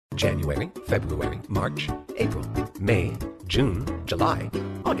January, February, March, April, May, June, July,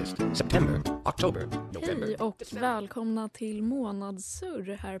 August, September, October, November. Hej och välkomna till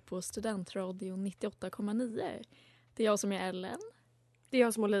Månadssurr här på Studentradio 98,9. Det är jag som är Ellen. Det är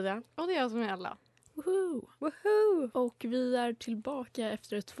jag som är Olivia. Och det är jag som är Ella. Woho! Woho! Och vi är tillbaka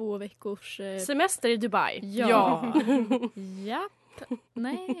efter 2 veckors... Semester i Dubai. Ja. Japp.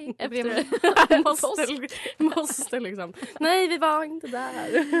 Nej, efter måste liksom. Nej, vi var inte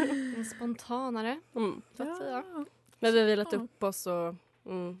där. En spontanare, så att säga. Men vi har vilat upp oss och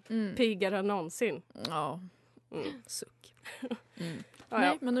piggare än någonsin. Ja, suck.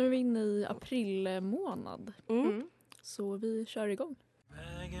 Nej, men nu är vi inne i april månad. Så vi kör igång.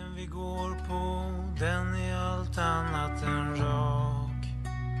 Vägen vi går på, den är allt annat än rak.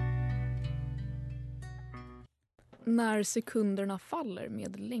 När sekunderna faller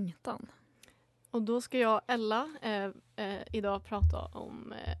med längtan. Och då ska jag, Ella, idag prata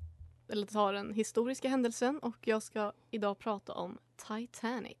om, eller ta den historiska händelsen. Och jag ska idag prata om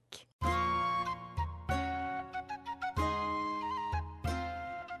Titanic.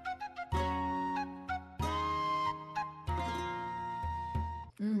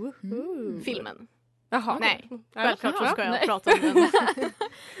 Filmen. Jaha. Nej, självklart så ska jag prata om den.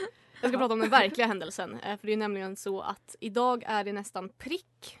 Jag ska prata om den verkliga händelsen. För det är nämligen så att idag är det nästan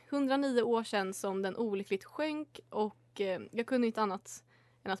prick 109 år sedan som den olyckligt sjönk. Och jag kunde inte annat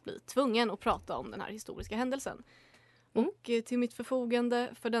än att bli tvungen att prata om den här historiska händelsen. Och till mitt förfogande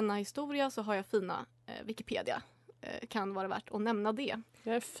för denna historia så har jag fina Wikipedia. Kan vara värt att nämna det. Det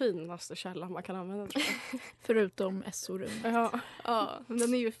är finaste källan man kan använda, tror jag. Förutom SO-rum. Ja,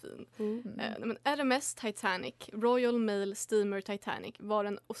 den är ju fin. Men RMS Titanic, Royal Mail Steamer Titanic, var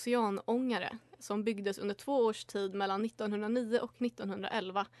en oceanångare som byggdes under 2 års tid mellan 1909 och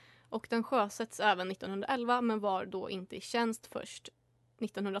 1911. Och den sjösätts även 1911 men var då inte i tjänst först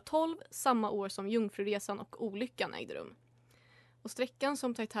 1912, samma år som Jungfruresan och olyckan ägde rum. Och sträckan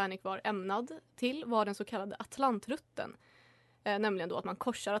som Titanic var ämnad till var den så kallade Atlantrutten. Nämligen då att man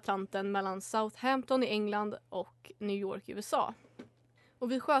korsar Atlanten mellan Southampton i England och New York i USA.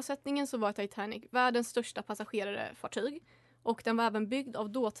 Och vid sjösättningen så var Titanic världens största passagerarfartyg. Och den var även byggd av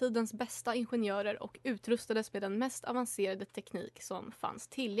dåtidens bästa ingenjörer och utrustades med den mest avancerade teknik som fanns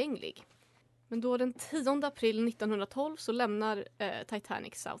tillgänglig. Men då den 10 april 1912 så lämnar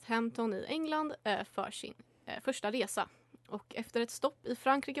Titanic Southampton i England för sin första resa. Och efter ett stopp i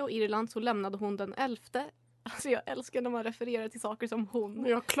Frankrike och Irland så lämnade hon den 11. Alltså jag älskar när man refererar till saker som hon.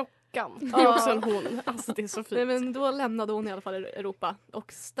 Ja, klockan. Det är också en hon. Alltså det är så fint. Nej, men då lämnade hon i alla fall Europa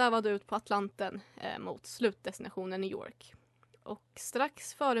och stävade ut på Atlanten mot slutdestinationen New York. Och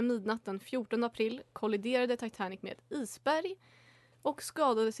strax före midnatt den 14 april kolliderade Titanic med ett isberg och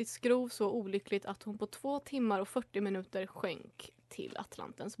skadade sitt skrov så olyckligt att hon på 2 timmar och 40 minuter sjönk till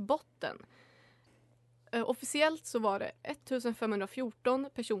Atlantens botten. Officiellt så var det 1514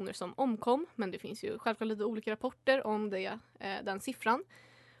 personer som omkom, men det finns ju självklart lite olika rapporter om den siffran.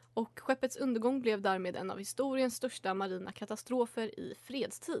 Och skeppets undergång blev därmed en av historiens största marina katastrofer i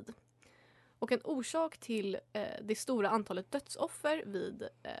fredstid. Och en orsak till det stora antalet dödsoffer vid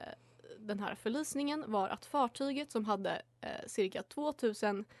den här förlisningen var att fartyget som hade cirka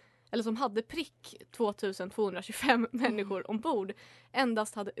 2000 eller som hade prick 2225 människor ombord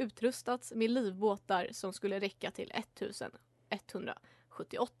endast hade utrustats med livbåtar som skulle räcka till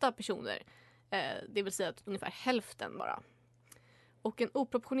 1178 personer. Det vill säga att ungefär hälften bara. Och en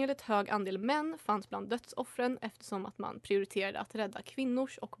oproportionerligt hög andel män fanns bland dödsoffren eftersom att man prioriterade att rädda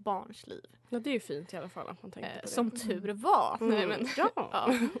kvinnors och barns liv. Ja, det är ju fint i alla fall att man tänker på det. Som tur var. Nej, men,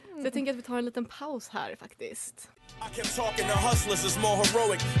 ja. Så jag tänker att vi tar en liten paus här faktiskt.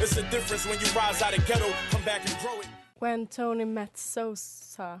 When Tony Met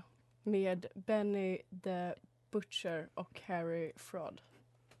Sosa med Benny the Butcher och Harry Fraud.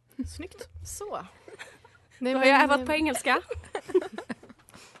 Snyggt. Så. Nej, Då har jag övat på engelska.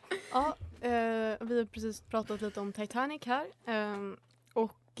 Ja, vi har precis pratat lite om Titanic här.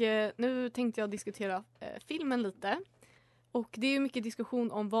 Och nu tänkte jag diskutera filmen lite. Och det är ju mycket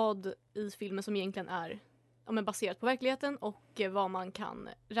diskussion om vad i filmen som egentligen är baserat på verkligheten och vad man kan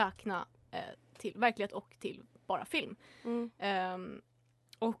räkna till verklighet och till bara film.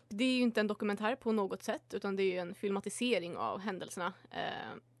 Och det är ju inte en dokumentär på något sätt utan det är ju en filmatisering av händelserna.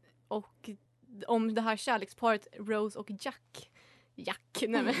 Och om det här kärleksparet Rose och Jack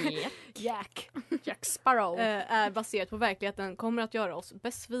Sparrow är baserat på verkligheten kommer att göra oss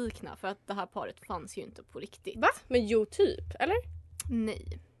besvikna för att det här paret fanns ju inte på riktigt. Va? Men jo, typ, eller?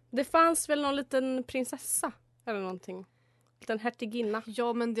 Nej. Det fanns väl någon liten prinsessa eller någonting? Den hertiginna.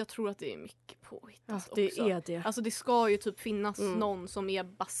 Ja, men jag tror att det är mycket påhittat Ja, det också. är det. Alltså det ska ju typ finnas någon som är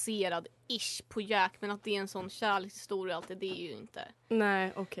baserad ish på Jack, men att det är en sån kärlekshistoria alltid, det är ju inte.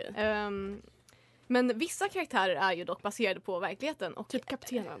 Nej, okej. Men vissa karaktärer är ju dock baserade på verkligheten. Och, Typ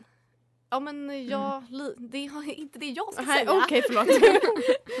kaptenen. Ja, men det är inte det jag ska Nej, säga. okej, förlåt.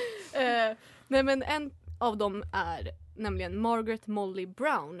 Nej, men en av dem är nämligen Margaret Molly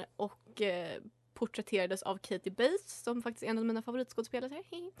Brown och porträtterades av Katie Bates som faktiskt är en av mina favoritskådespelare.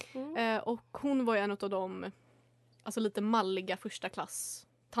 Och hon var ju en av de alltså lite malliga första klass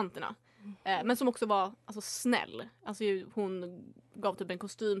tanterna. Men som också var alltså, snäll. Alltså, hon gav typ en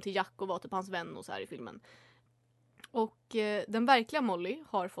kostym till Jack och var typ hans vän och så här i filmen. Och den verkliga Molly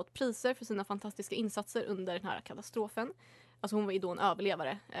har fått priser för sina fantastiska insatser under den här katastrofen. Alltså hon var ju då en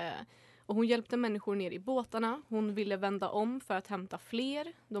överlevare. Och hon hjälpte människor ner i båtarna. Hon ville vända om för att hämta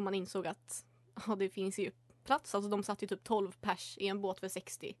fler. Då man insåg att det finns ju plats. Alltså de satt ju typ 12 pers i en båt för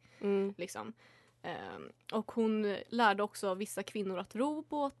 60. Liksom. Och hon lärde också vissa kvinnor att ro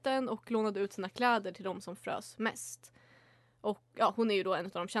båten och lånade ut sina kläder till de som frös mest. Och hon är ju då en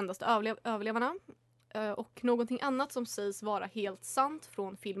av de kändaste överlevarna. Och någonting annat som sägs vara helt sant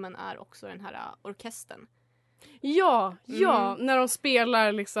från filmen är också den här orkestern. Ja, när de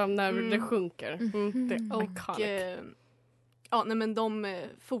spelar liksom när det sjunker. Det är iconic. Nej, men de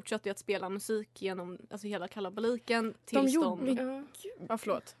fortsatte ju att spela musik genom alltså, hela kalabaliken tills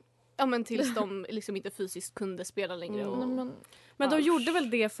förlåt. Ja, men tills de liksom inte fysiskt kunde spela längre. Men de gjorde väl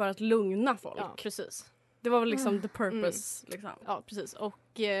det för att lugna folk? Ja, precis. Det var väl liksom the purpose. Liksom. Ja, precis.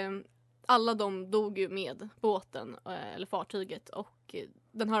 Och alla de dog ju med båten eller fartyget. Och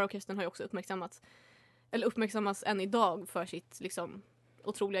den här orkestern har ju också uppmärksammas än idag för sitt liksom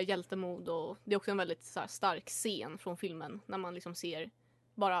otroliga hjältemod. Och det är också en väldigt så här, stark scen från filmen när man liksom ser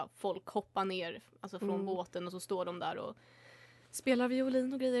bara folk hoppa ner alltså, från båten och så står de där och spelar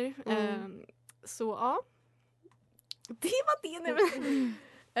violin och grejer. Så ja, det var det nu.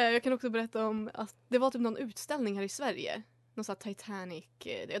 Jag kan också berätta om att det var typ någon utställning här i Sverige. Någon sån här Titanic.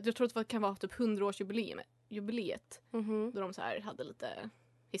 Jag tror att det kan vara typ 100-årsjubileet. Då de så här hade lite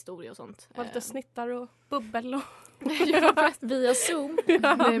historia och sånt. Var lite snittar och bubbel och via Zoom.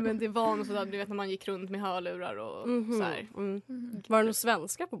 Nej, men det var något sådär, du vet när man gick runt med hörlurar och så här. Var det några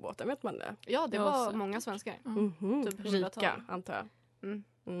svenskar på båten, vet man det? Ja, det var många svenskar. Typ 100-tal. Rika, antar jag.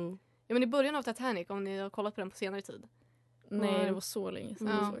 Ja, men i början av Titanic, om ni har kollat på den på senare tid. Nej, det var så länge sedan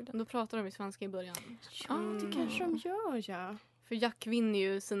jag såg det. Då pratar de i svenska i början. Ja, det kanske de gör, ja. För Jack vinner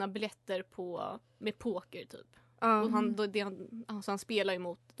ju sina biljetter med poker typ. Och han spelar ju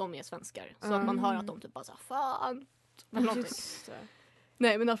mot de är svenskar. Så att man hör att de typ bara så fan.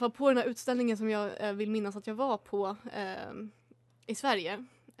 Nej, men i alla fall på den här utställningen som jag vill minnas att jag var på i Sverige.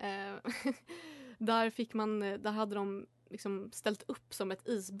 Där hade de liksom ställt upp som ett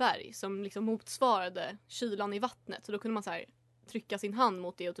isberg som liksom motsvarade kylan i vattnet. Så då kunde man så här trycka sin hand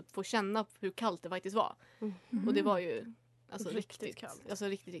mot det och typ få känna hur kallt det faktiskt var. Och det var ju alltså riktigt kallt. Alltså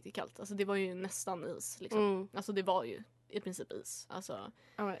riktigt kallt. Alltså det var ju nästan is liksom. Alltså det var ju i princip is. Alltså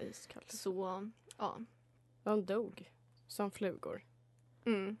iskallt. Så ja. De dog som flugor.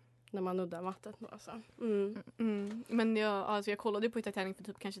 När man nuddar vattnet då alltså. Men jag kollade på Titanic för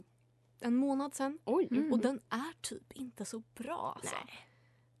typ kanske en månad sedan. Och den är typ inte så bra alltså. Nej.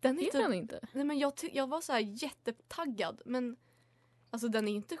 Den är typ, den inte. Nej, men jag var så här jättetaggad, men alltså den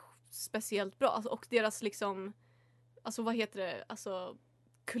är inte speciellt bra alltså, och deras liksom alltså vad heter det, alltså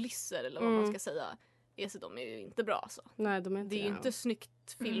kulisser eller vad man ska säga. De är ju inte bra alltså. Nej, de är inte. Det är ju inte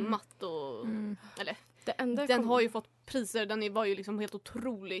snyggt filmat och eller den har ju fått priser. Den var ju liksom helt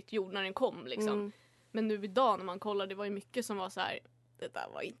otroligt gjord när den kom liksom. Men nu idag när man kollar, det var ju mycket som var så här, det där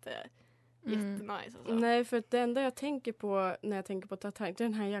var inte jättenice alltså. Nej, för det enda jag tänker på när jag tänker på Titanic, det är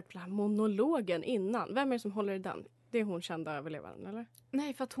den här jäkla monologen innan. Vem är det som håller i den? Det är hon kända överlevaren, eller?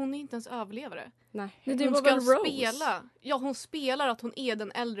 Nej, för att hon är inte ens överlevare. Nej. Det Hon var ska väl Rose? spela. Ja, hon spelar att hon är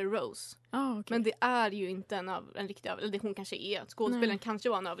den äldre Rose. Okay. Men det är ju inte en riktig överlevare. Eller hon kanske är. Skådespelaren kanske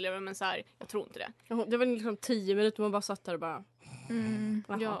var en överlevare, men så här, jag tror inte det. Det var liksom 10 minuter man bara satt där och bara...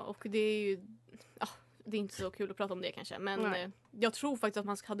 Ja, och det är ju... Ja, det är inte så kul att prata om det kanske. Men jag tror faktiskt att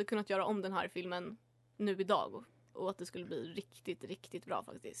man hade kunnat göra om den här filmen nu idag. Och att det skulle bli riktigt, riktigt bra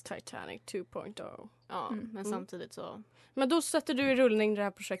faktiskt. Titanic 2.0. Ja, men samtidigt så... Men då sätter du i rullning det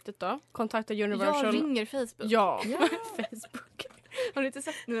här projektet då? Kontakta Universal. Jag ringer Facebook. Ja. Facebook. Har du inte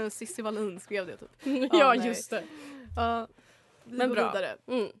sett när Cissi Wallin skrev det typ? Ja, just det. Ja, men bra. Vidare.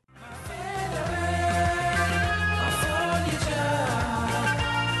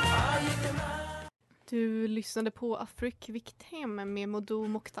 Du lyssnade på Afrik Viktem med Modou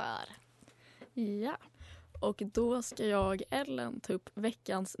Mokhtar. Ja. Och då ska jag, Ellen, ta upp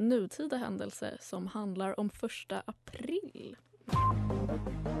veckans nutida händelse som handlar om 1 april.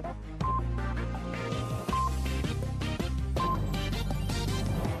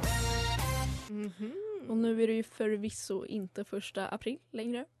 Och nu är det ju förvisso inte 1 april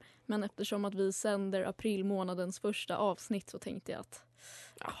längre. Men eftersom att vi sänder aprilmånadens första avsnitt så tänkte jag att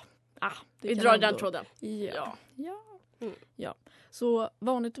Vi drar den tråden. Ja. Mm. Ja. Så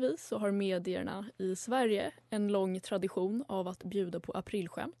vanligtvis så har medierna i Sverige en lång tradition av att bjuda på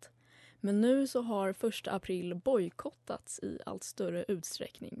aprilskämt. Men nu så har 1 april bojkottats i allt större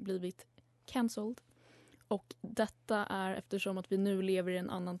utsträckning, blivit cancelled. Och detta är eftersom att vi nu lever i en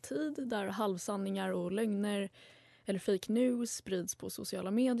annan tid där halvsanningar och lögner eller fake news sprids på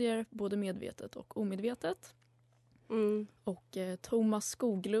sociala medier, både medvetet och omedvetet. Och Thomas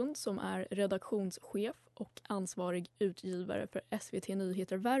Skoglund som är redaktionschef och ansvarig utgivare för SVT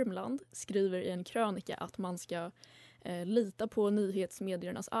Nyheter Värmland skriver i en krönika att man ska lita på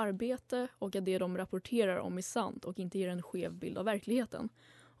nyhetsmediernas arbete och att det de rapporterar om är sant och inte ger en skev bild av verkligheten.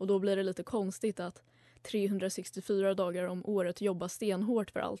 Och då blir det lite konstigt att 364 dagar om året jobba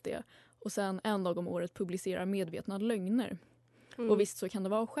stenhårt för allt det och sen en dag om året publicera medvetna lögner. Och visst så kan det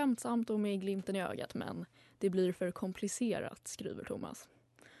vara skämtsamt och med glimten i ögat men det blir för komplicerat, skriver Thomas.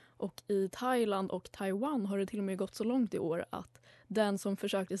 Och i Thailand och Taiwan har det till och med gått så långt i år att den som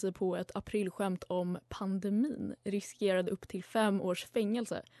försökte sig på ett aprilskämt om pandemin riskerade upp till 5 års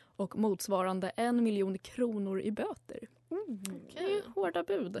fängelse och motsvarande 1 miljon kronor i böter. Det är hårda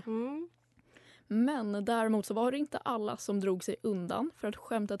bud. Men däremot så var det inte alla som drog sig undan för att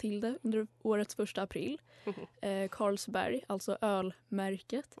skämta till det under årets 1 april. Carlsberg, alltså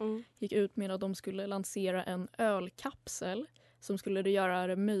ölmärket, gick ut med att de skulle lansera en ölkapsel som skulle göra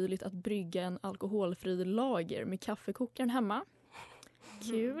det möjligt att brygga en alkoholfri lager med kaffekokaren hemma.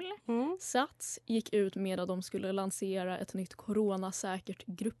 Kul. Sats gick ut med att de skulle lansera ett nytt coronasäkert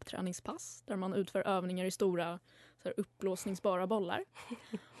gruppträningspass där man utför övningar i stora så här, uppblåsningsbara bollar.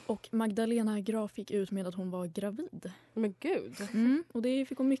 Och Magdalena Graf gick ut med att hon var gravid. Men gud. Och det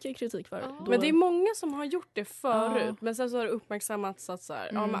fick hon mycket kritik för. Men det är många som har gjort det förut. Men sen så har det uppmärksammats att så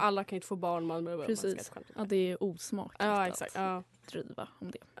här, men alla kan inte få barn. Precis, att det är osmakligt att driva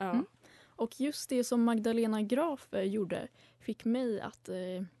om det. Och just det som Magdalena Graf gjorde fick mig att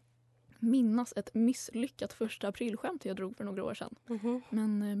minnas ett misslyckat 1 aprilskämt jag drog för några år sedan.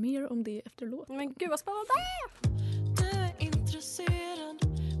 Men mer om det efter låt. Men gud vad spännande! Du är intresserad,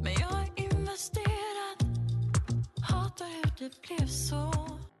 men jag är investerad. Hatar hur det blev så.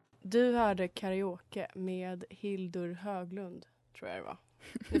 Du hörde karaoke med Hildur Höglund, tror jag det var.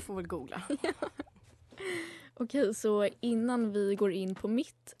 Du får väl googla. Okej, så innan vi går in på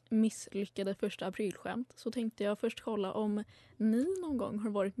mitt misslyckade 1 aprilskämt så tänkte jag först kolla om ni någon gång har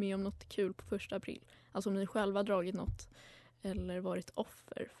varit med om något kul på 1 april. Alltså om ni själva dragit något eller varit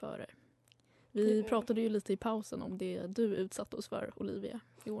offer för det. Vi pratade ju lite i pausen om det du utsatt oss för, Olivia,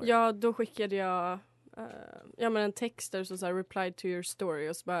 i år. Ja, då skickade jag en text där så här reply to your story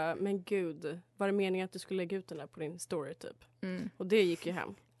och så bara, men gud, var det meningen att du skulle lägga ut den där på din story typ? Och det gick ju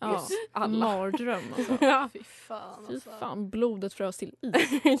hem. Ja, mardröm alltså. Ja. Fy fan. Fy Alltså. fan, blodet frös till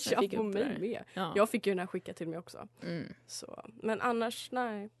is. Jag på mig med. Ja. Jag fick ju den här skickad till mig också. Så. Men annars,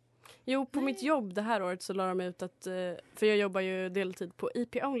 nej. Jo, på mitt jobb det här året så la de ut att, för jag jobbar ju deltid på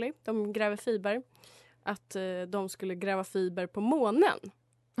IP Only, de gräver fiber, att de skulle gräva fiber på månen.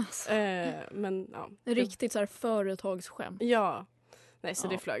 Alltså. Men ja. Riktigt så här företagsskämt. Ja. Nej, så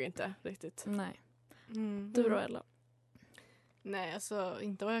det flög inte riktigt. Nej. Du då, Ella? Nej, alltså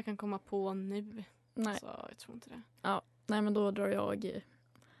inte vad jag kan komma på nu. Nej. Så jag tror inte det. Ja, nej men då drar jag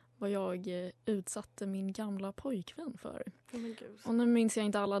vad jag utsatte min gamla pojkvän för. Och nu minns jag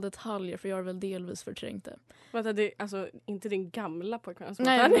inte alla detaljer för jag har väl delvis förträngt det. Vänta, det är alltså inte din gamla pojkvän? Alltså,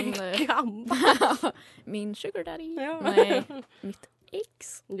 Nej, men gammal. Min sugar daddy. Ja. Nej, mitt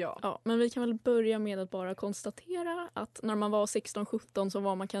ex. Ja. Men vi kan väl börja med att bara konstatera att när man var 16-17 så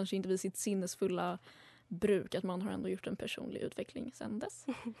var man kanske inte vid sitt sinnesfulla bruk, att man har ändå gjort en personlig utveckling sedan dess.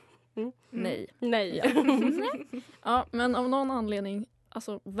 Nej. Nej. Ja, men av någon anledning,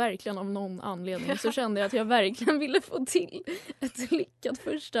 alltså verkligen av någon anledning, så kände jag att jag verkligen ville få till ett lyckat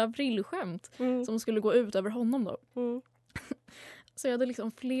 1 aprilskämt som skulle gå ut över honom då. Så jag hade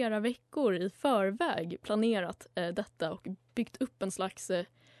liksom flera veckor i förväg planerat detta och byggt upp en slags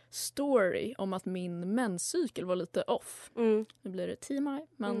story om att min menscykel var lite off. Nu blir det TMI,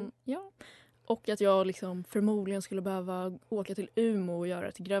 men ja. Och att jag liksom förmodligen skulle behöva åka till Umeå och göra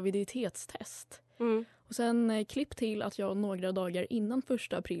ett graviditetstest. Och sen klipp till att jag några dagar innan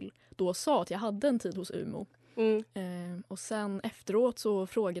 1 april då sa att jag hade en tid hos Umeå. Och sen efteråt så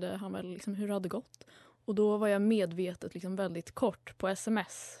frågade han väl liksom hur det hade gått. Och då var jag medvetet liksom väldigt kort på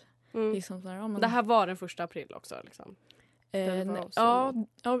sms. Mm. Liksom så här, ja, men, Det här var den 1 april också liksom. Det var också-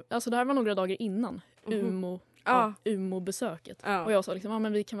 ja, alltså det här var några dagar innan Umo-besöket. Ja. Och jag sa liksom,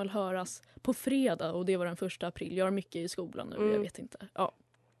 men vi kan väl höras på fredag, och det var den 1 april. Jag har mycket i skolan nu, jag vet inte. Ja.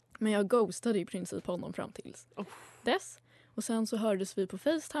 Men jag ghostade i princip honom fram till dess. Och sen så hördes vi på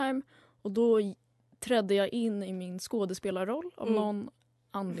FaceTime, och då trädde jag in i min skådespelarroll av någon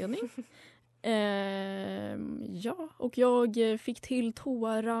anledning. Ja, och jag fick till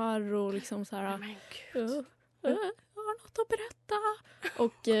tårar och liksom så här. Men gud. Jag har något att berätta.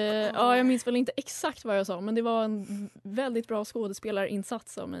 Och ja, jag minns väl inte exakt vad jag sa, men det var en väldigt bra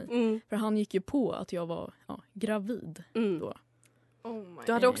skådespelarinsats av mig. För han gick ju på att jag var gravid då. Oh my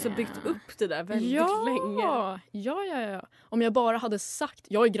Du hade också byggt upp det där väldigt länge. Ja. Om jag bara hade sagt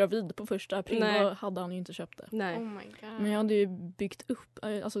jag är gravid på 1 april, då hade han ju inte köpt det. Nej. Oh my god. Men jag hade ju byggt upp,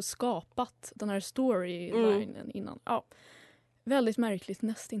 alltså skapat den här storylinen innan. Ja. Väldigt märkligt,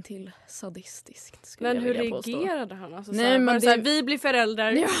 nästintill sadistiskt skulle Men jag hur vilja påstå. reagerade han? Alltså, Nej, såhär, men bara det- såhär, vi blir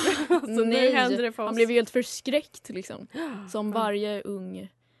föräldrar. Ja. Alltså, nu Nej, händer det för oss. han blev ju helt förskräckt liksom. Som varje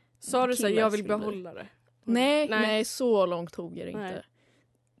ung Sa du såhär, kille jag vill skulle behålla det? Nej, så långt tog jag det inte. Nej.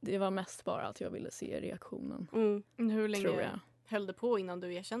 Det var mest bara att jag ville se reaktionen, Hur länge tror jag. höll det på innan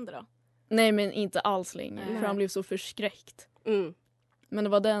du erkände då? Nej, men inte alls länge. Nej. För han blev så förskräckt. Men det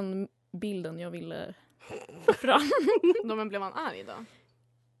var den bilden jag ville få fram. Men blev han arg då?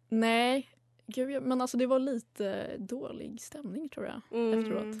 Nej, gud, men alltså det var lite dålig stämning tror jag.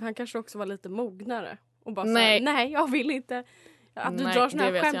 Efteråt. Han kanske också var lite mognare. Och bara Nej. nej jag vill inte. Att du Nej, drar såna det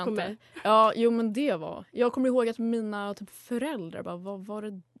här vet skämt jag på inte. mig. Ja, jo men det var. Jag kommer ihåg att mina typ föräldrar bara, vad var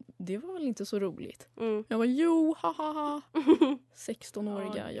det? Det var väl inte så roligt. Jag var haha.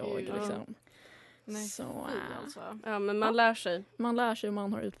 16-åriga jag gud. liksom. Nej, Så alltså. Ja, men man lär sig. man lär sig och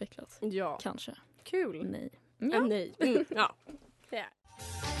man har utvecklats. Ja. Kanske. Kul. Nej. Nej. Ja. Ja.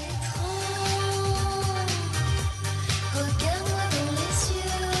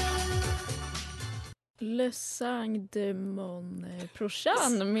 Le sang de mon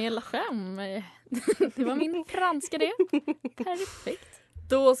prochain med la femme. Det var min franska det. Perfekt.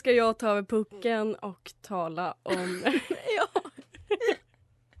 Då ska jag ta över pucken och tala om...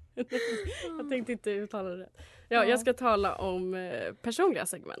 Jag tänkte inte uttala det. Ja, jag ska tala om personliga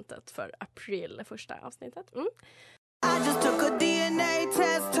segmentet för april, första avsnittet. I just took a DNA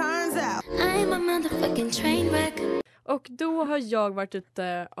test, turns out I'm a motherfucking train wreck. Och då har jag varit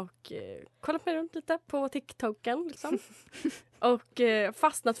ute och kollat mig runt lite på TikToken liksom. Och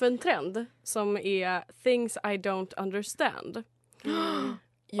fastnat för en trend som är things I don't understand.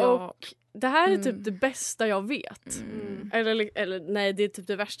 Ja. Och det här är typ det bästa jag vet. Eller nej, det är typ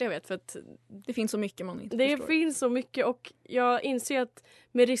det värsta jag vet. För att Det finns så mycket man inte det förstår. finns så mycket och jag inser att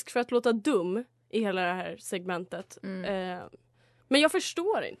med risk för att låta dum i hela det här segmentet. Men jag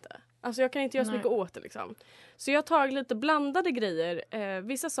förstår inte. Alltså jag kan inte göra så Nej. mycket åt det liksom. Så jag har tagit lite blandade grejer.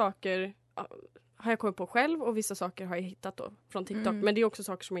 Vissa saker har jag kommit på själv och vissa saker har jag hittat då från TikTok. Men det är också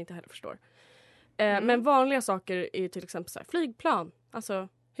saker som jag inte heller förstår. Men vanliga saker är till exempel så här, flygplan. Alltså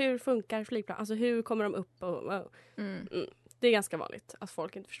hur funkar flygplan? Alltså hur kommer de upp? Det är ganska vanligt att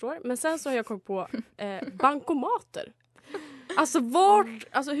folk inte förstår. Men sen så har jag kommit på bankomater. Alltså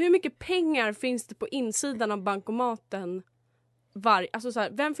alltså hur mycket pengar finns det på insidan av bankomaten? Alltså så här,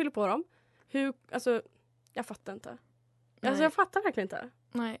 vem fyller på dem? Alltså jag fattar inte. Alltså jag fattar verkligen inte.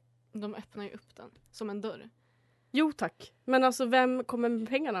 Nej. De öppnar ju upp den som en dörr. Jo tack. Men alltså vem kommer med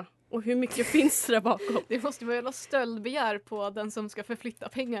pengarna? Och hur mycket finns det där bakom? Det måste vara jävla stöldbegär på den som ska förflytta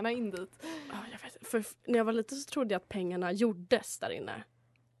pengarna in dit. Jag vet, för när jag var liten så trodde jag att pengarna gjordes där inne.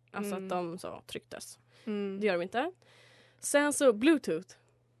 Alltså att de så trycktes. Det gör de inte. Sen så Bluetooth.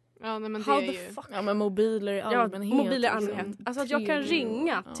 Ja, nej, men det How är the ju... fuck? Ja, men mobiler i allmänhet. Mobiler i liksom. allmänhet. Alltså att jag kan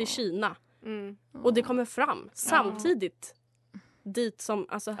ringa till Kina. Mm. Och det kommer fram samtidigt. Dit som,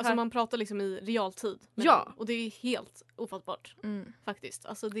 alltså, Alltså här, man pratar liksom i realtid. med Ja. den. Och det är helt ofattbart faktiskt.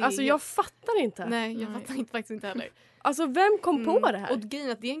 Alltså, det är alltså jag fattar inte. Nej, jag fattar faktiskt inte heller. Alltså vem kom på det här? Och grejen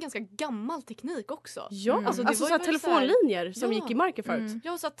är att det är en ganska gammal teknik också. Ja, Alltså, alltså det var så här ju telefonlinjer som Ja. gick i marken förut.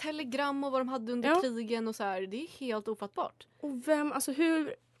 Jag har så här telegram och vad de hade under Ja. krigen och så här. Det är helt ofattbart. Och vem, alltså hur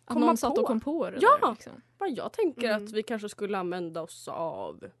Att kom någon man satt på? och kom på det Ja. där, liksom. Bara jag tänker att vi kanske skulle använda oss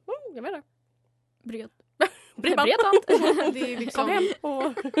av, jag vet inte. Bredband. Det är liksom, Kom hem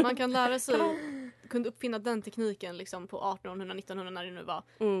och... man kan lära sig, kunde uppfinna den tekniken liksom på 1800, 1900 när det nu var.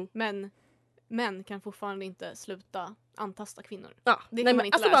 Men män kan fortfarande inte sluta antasta kvinnor. Ja, Det kan nej, man men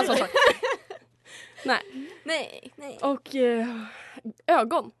inte alltså lära bara sig. sån sak. Nej. Nej. Och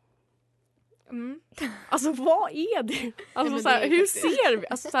ögon. Alltså vad är det? Alltså men så här, det är hur faktiskt- ser vi?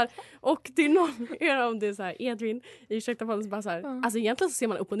 Alltså, så här, och det är någon, om det är så här, Edvin i Ursäkta podden, så bara så här, alltså egentligen så ser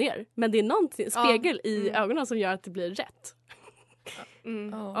man upp och ner, men det är någonting, spegel i ögonen som gör att det blir rätt.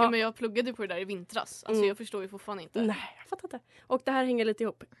 Ja. Ja, men jag pluggade på det där i vintras. Alltså jag förstår ju fortfarande inte. Nej, jag fattar inte. Och det här hänger lite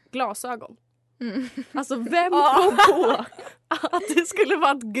ihop. Glasögon. Alltså vem kom på att det skulle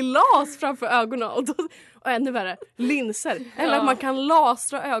vara ett glas framför ögonen och ännu värre, linser. Eller att man kan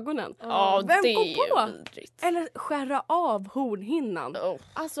lasra ögonen. Ja, Vem det kom är på? vidrigt. Eller skära av hornhinnan.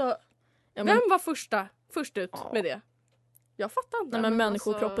 Alltså, Ja, men, vem var först ut med det? Jag fattar inte. nej, men men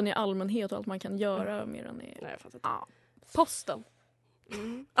människokroppen i allmänhet och allt man kan göra mer än är... Nej, jag fattar inte. Posten.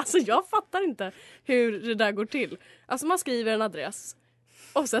 Alltså jag fattar inte hur det där går till. Alltså man skriver en adress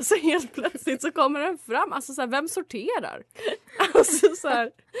och sen så helt plötsligt så kommer den fram. Alltså så här, vem sorterar? Alltså så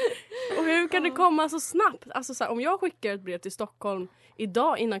här, och hur kan det komma så snabbt? Alltså så här, om jag skickar ett brev till Stockholm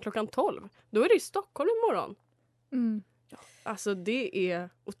idag innan klockan 12, då är det i Stockholm imorgon. Alltså det är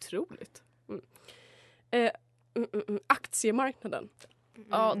otroligt. Aktiemarknaden.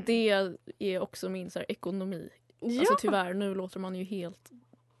 Ja, det är också min så här, ekonomi. Ja. Alltså tyvärr, nu låter man ju helt...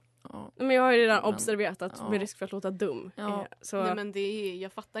 Ja. Men jag har ju redan Men- observerat att ja. med risk för att låta dum. Ja. Så, Nej, men det är,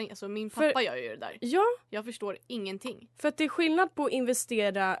 jag fattar inte. Alltså min För- pappa gör ju det där. ja, Jag förstår ingenting. för att det är skillnad på att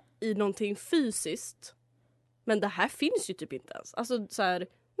investera i någonting fysiskt. Men det här finns ju typ inte ens. Alltså så här,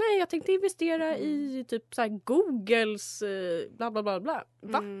 nej jag tänkte investera i typ så här Googles bla bla bla bla.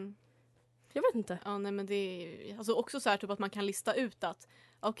 Va? Jag vet inte. Ja, nej, men det är alltså också så här typ att man kan lista ut att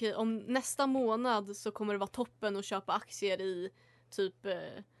okej, om nästa månad så kommer det vara toppen att köpa aktier i typ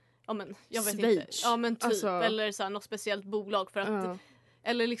ja men jag vet inte. Schweiz. Ja men typ Alltså- eller så här, något speciellt bolag för att Ja.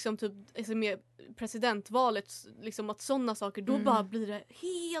 eller liksom typ alltså, med presidentvalet liksom att sådana saker då bara blir det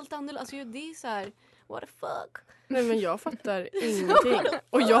helt annorlunda. Alltså det är så här what the fuck. Nej men jag fattar ingenting.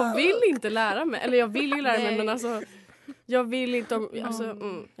 Och jag vill inte lära mig. Eller jag vill ju lära mig Nej. men alltså jag vill inte om, alltså,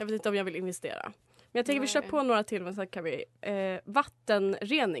 jag vet inte om jag vill investera. Men jag tänker vi kör Nej. på några till men så kan vi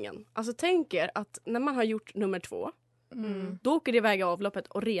vattenreningen. Alltså tänk er att när man har gjort nummer 2 då åker det iväg i avloppet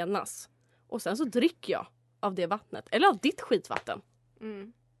och renas. Och sen så dricker jag av det vattnet. Eller av ditt skitvatten.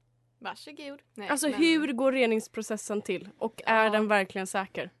 Varsågod. Nej, Alltså men- hur går reningsprocessen till? Och är den verkligen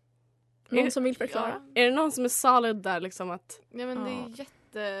säker? Någon som vill förklara? Är det någon som är solid där liksom att... Ja men det Ja. är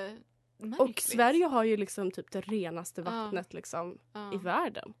jättemärkligt. Och Sverige har ju liksom typ det renaste Ja. vattnet liksom Ja. i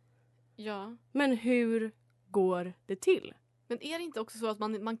världen. Ja. Men hur går det till? Men är det inte också så att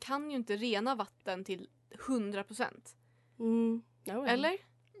man kan ju inte rena vatten till 100%? Ja, Eller?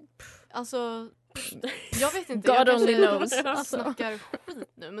 Alltså, jag vet inte. God jag only kanske knows. Alltså. snackar skit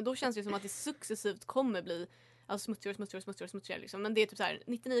nu. Men då känns det som att det successivt kommer bli alltså smutsigare liksom. Men det är typ så här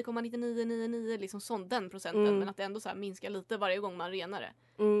 99,9999 liksom sån den procenten. Men att det ändå så här minskar lite varje gång man renar det.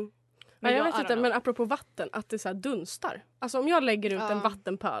 Men jag I vet don't inte, know. men apropå vatten, att det så här dunstar. Alltså om jag lägger ut Ja. en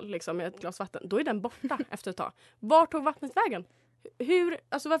vattenpöl liksom, med ett glas vatten, då är den borta efter ett tag. Vart tog vattnet vägen?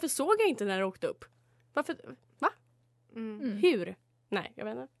 Alltså varför såg jag inte när det åkte upp? Varför? Va? Hur? Nej, jag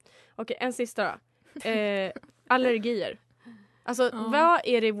vet inte. Okej, en sista då. Allergier. Alltså vad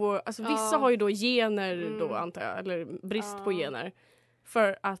är det i vår... Alltså vissa har ju då gener då antar jag, eller brist på gener.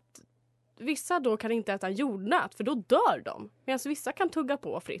 För att vissa då kan inte äta jordnöt för då dör de. Medan vissa kan tugga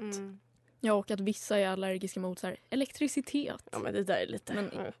på fritt. Ja, och att vissa är allergiska mot så här, elektricitet. Ja men det där är lite... Men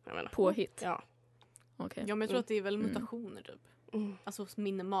jag menar. påhitt. Ja. Okej. Ja men jag tror att det är väl mutationer typ. Alltså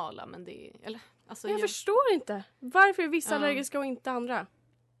minimala men det är... Eller, alltså, Jag förstår inte. Varför är vissa Ja. allergiska och inte andra?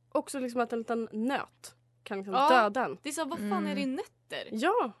 Också liksom att en liten nöt kan liksom Ja. döda en. Det är så här, vad fan är det i nötter?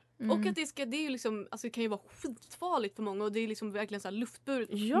 Ja. Och att det är ju liksom, alltså det kan ju vara skitfarligt för många och det är liksom verkligen så här luftburet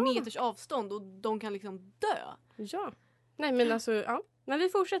på Ja. meters avstånd och de kan liksom dö. Ja. Nej men alltså, ja. Men vi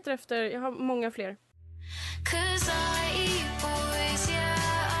fortsätter efter, jag har många fler. 'Cause I eat boys,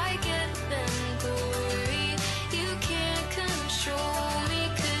 yeah, I get them gory. You can't control me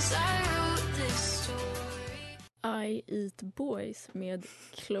 'cause I wrote this story. I Eat Boys med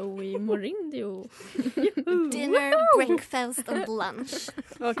Chloe Morindio. Dinner, breakfast and lunch.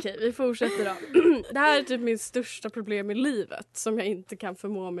 Okej, vi fortsätter då. Det här är typ min största problem i livet som jag inte kan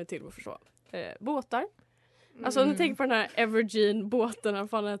förmå mig till att förstå. Båtar. Alltså om du tänker på den här Evergreen-båten, vad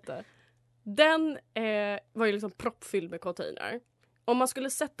fan hette. Den var ju liksom proppfylld med container. Om man skulle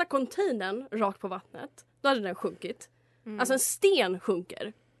sätta containern rakt på vattnet, då hade den sjunkit. Alltså en sten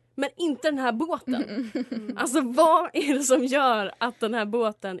sjunker. Men inte den här båten. Alltså vad är det som gör att den här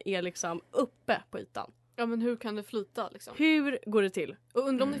båten är liksom uppe på ytan? Ja men hur kan det flyta liksom? Hur går det till? Och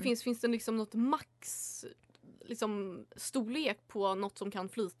undrar om det finns det liksom något max liksom storlek på något som kan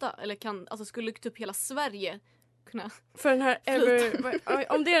flyta? Eller kan, alltså skulle typ hela Sverige kunna... För den här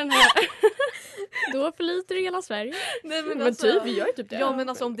om det är den här Då förliter hela Sverige. Nej, Men typ, vi gör ju typ det. Ja, men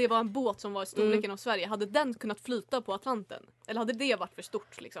alltså om det var en båt som var i storleken av Sverige, hade den kunnat flyta på Atlanten? Eller hade det varit för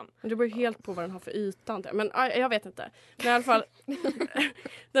stort liksom? Men det beror ju helt på vad den har för yta. Antar jag. Men jag vet inte. Men i alla fall,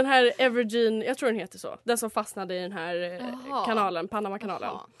 den här Evergreen, jag tror den heter så. Den som fastnade i den här kanalen, Panamakanalen.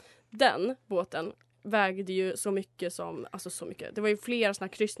 Jaha. Den båten vägde ju så mycket som, alltså så mycket. Det var ju flera såna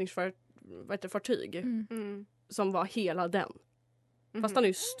kryssningsfartyg Mm. som var hela den. Fast den är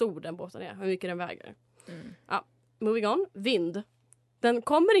ju stor den båten är, hur mycket den väger. Ja, moving on. Vind. Den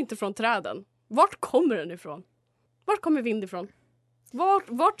kommer inte från träden. Vart kommer den ifrån? Vart kommer vind ifrån?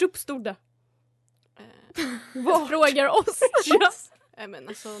 Vart uppstod det? Frågar oss. Men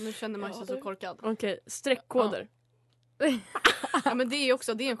alltså, nu känner man sig så korkad. Okej, streckkoder. Ja, men det är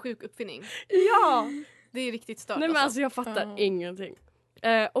också, det är en sjuk uppfinning. Ja! Det är riktigt stört. Nej men alltså jag fattar ingenting.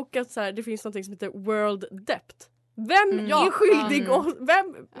 Och att så här, det finns något som heter World Depth. Vem är skyldig oss?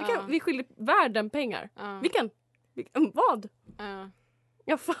 Vi skyldig världen pengar. Vilken? Vad?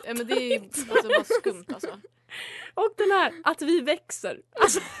 Jag fattar Ja, men det är alltså bara skumt alltså. Och den här, att vi växer.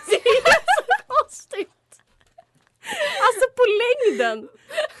 Alltså det är så konstigt. Alltså på längden.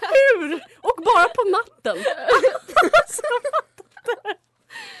 Hur? Och bara på natten.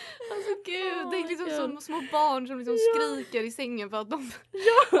 Alltså gud, det är liksom som små barn som liksom skriker i sängen för att de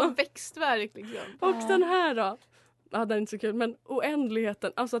har växtverk liksom. Och den här då? Ja, den är inte så kul, men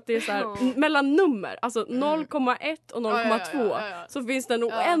oändligheten, alltså att det är så här mellan nummer, alltså 0,1 och 0,2 så finns det en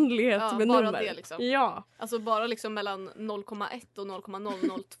oändlighet med bara nummer. det liksom. Ja. Alltså bara liksom mellan 0,1 och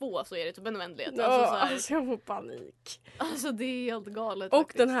 0,002 så är det typ en oändlighet. Ja, Alltså, så här, alltså jag får panik. alltså det är helt galet. Och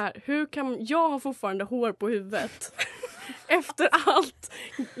faktiskt. den här, hur kan jag ha fortfarande hår på huvudet? Efter allt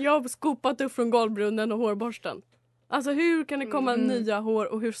jag har skopat upp från golvbrunnen och hårborsten. Alltså hur kan det komma nya hår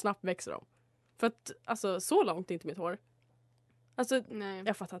och hur snabbt växer de? För att alltså så långt är inte mitt hår. Alltså Nej.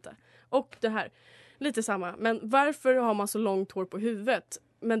 jag fattar inte. Och det här, lite samma. Men varför har man så långt hår på huvudet?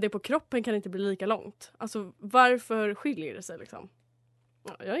 Men det på kroppen kan inte bli lika långt. Alltså varför skiljer det sig liksom?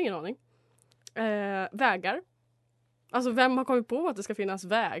 Ja, jag har ingen aning. Vägar. Alltså vem har kommit på att det ska finnas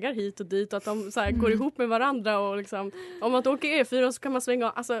vägar hit och dit och att de så här, går ihop med varandra och liksom, om man åker E4 så kan man svänga,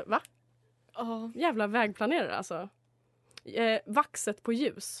 alltså va? Jävla vägplanerare alltså. Vaxet på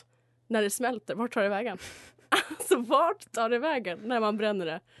ljus när det smälter, vart tar det vägen? Alltså vart tar det vägen när man bränner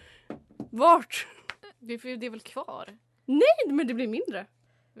det? Vart? Det är väl kvar? Nej, men det blir mindre.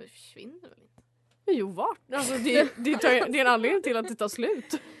 Det försvinner väl inte? Jo, vart? Alltså det är en anledning till att det tar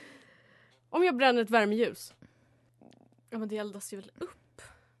slut. Om jag bränner ett värmeljus. Ja, men det eldas ju väl upp.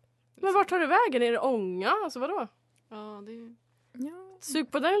 Men vart tar det vägen? Är det ånga? Alltså vadå? Ja, det är... Ja.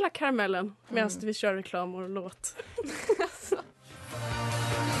 Sug på den lilla karamellen medan vi kör reklam och låt.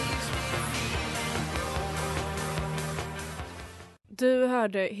 Du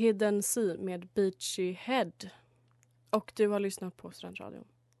hörde Hidden Sea med Beachy Head. Och du har lyssnat på Studentradion.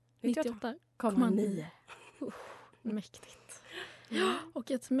 98,9. Mäktigt.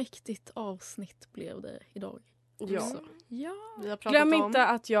 Och ett mäktigt avsnitt blev det idag. Ja. Ja. Vi har pratat Glöm om... inte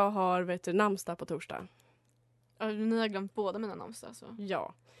att jag har namnsdag på torsdag. Ja, ni har glömt båda mina namnsdag så.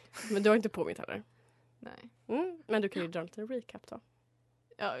 Ja, men du har inte påmint heller. Nej. Men du kan ju dra en liten recap då.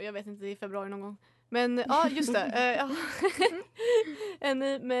 Ja, jag vet inte, det är i februari någon gång. Men ja, just det. Ja.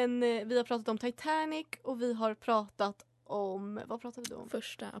 Men vi har pratat om Titanic och vi har pratat om... Vad pratade vi om?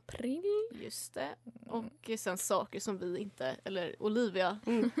 1 april. Just det. Och sen saker som vi inte, eller Olivia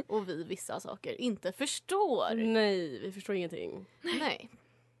och vi vissa saker inte förstår. Nej, vi förstår ingenting. Nej.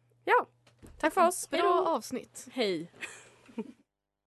 Ja, tack för oss. Bra avsnitt. Hej.